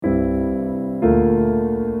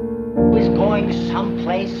Was going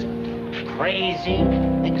someplace crazy,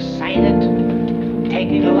 excited,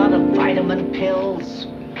 taking a lot of vitamin pills,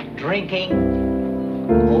 drinking,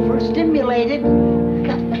 overstimulated.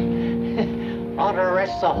 Ought to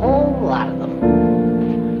arrest a whole lot of them.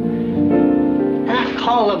 And I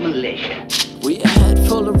call the militia. We a head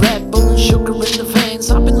full of Red Bull and sugar in the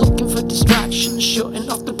veins. I've been looking for distractions, shutting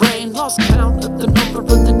off the brain. Lost count of the number of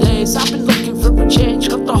the days. I've been looking for a change.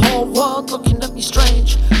 Got the whole world looking at me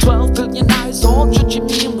strange. 12 billion eyes all judging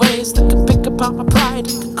me in ways that can pick apart my pride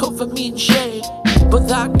and can cover me in shade. But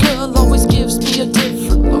that girl always gives me a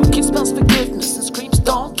different look. It smells forgiveness and screams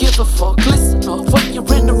don't give a fuck. Listen up, when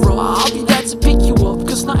you're in a rut, I'll be there to pick you up.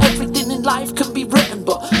 Cause not everything in life can be written,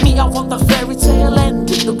 but me, I want that fairy tale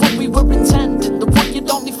ending, the one we were intending, the one you'd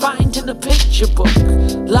only find in a picture book.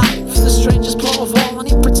 Life, the strangest plot of all, I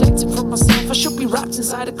need protecting from myself. I should be wrapped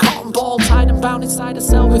inside a cotton ball, tied and bound inside a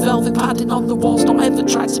cell with velvet padding on the walls. Don't ever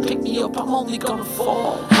try to pick me up, I'm only gonna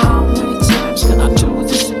fall. How many times can I do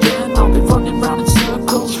this again? I'll be running round in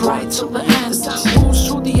circles right till the end. As time moves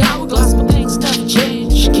through the hourglass, but things never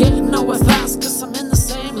change. Getting nowhere fast cause I'm in the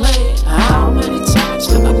same lane. How many times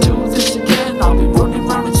can I do this again? I'll be running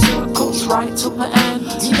round in circles right till the end.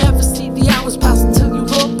 You never see the hours pass until you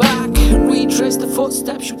look back and retrace the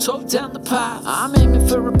footsteps you took down the path. I'm aiming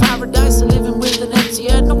for a paradise, living with an empty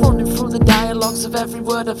head. Not running through the dialogues of every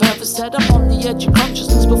word I've ever said. I'm on the edge of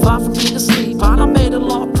consciousness but far from being asleep. And I made a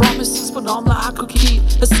lot of promises but none that I could keep.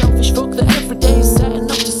 A selfish fuck that every day is setting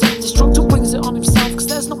up to self-destruct. Who brings it on himself cause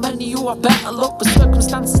there's not many who are better luck. But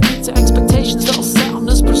circumstances lead to expectations that'll set on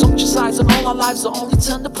us. Presumptuous eyes and all our lives will only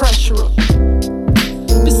turn the pressure up.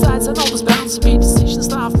 Besides, I know there's bound to be decisions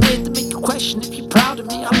that I've made that make you question if you're proud of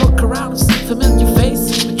me. I look around and see familiar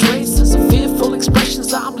faces with traces of fearful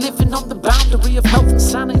expressions that I'm living on the boundary of health and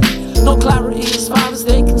sanity. No clarity as far as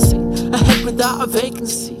they can see, a head without a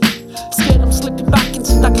vacancy. Scared I'm slipping back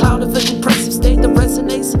into that cloud of an impressive state that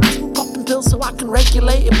resonates. And I'm popping pills so I can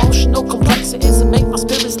regulate emotional complexities and make my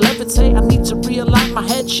spirits levitate. I need to realign my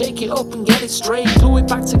head, shake it up and get it straight. Glue it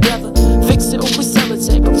back together, fix it up with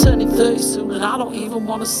sellotape. I'm turning 30 soon and I don't even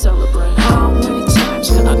wanna celebrate. How many times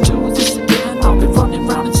can I do this again? I'll be running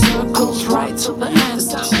round in circles right till the end.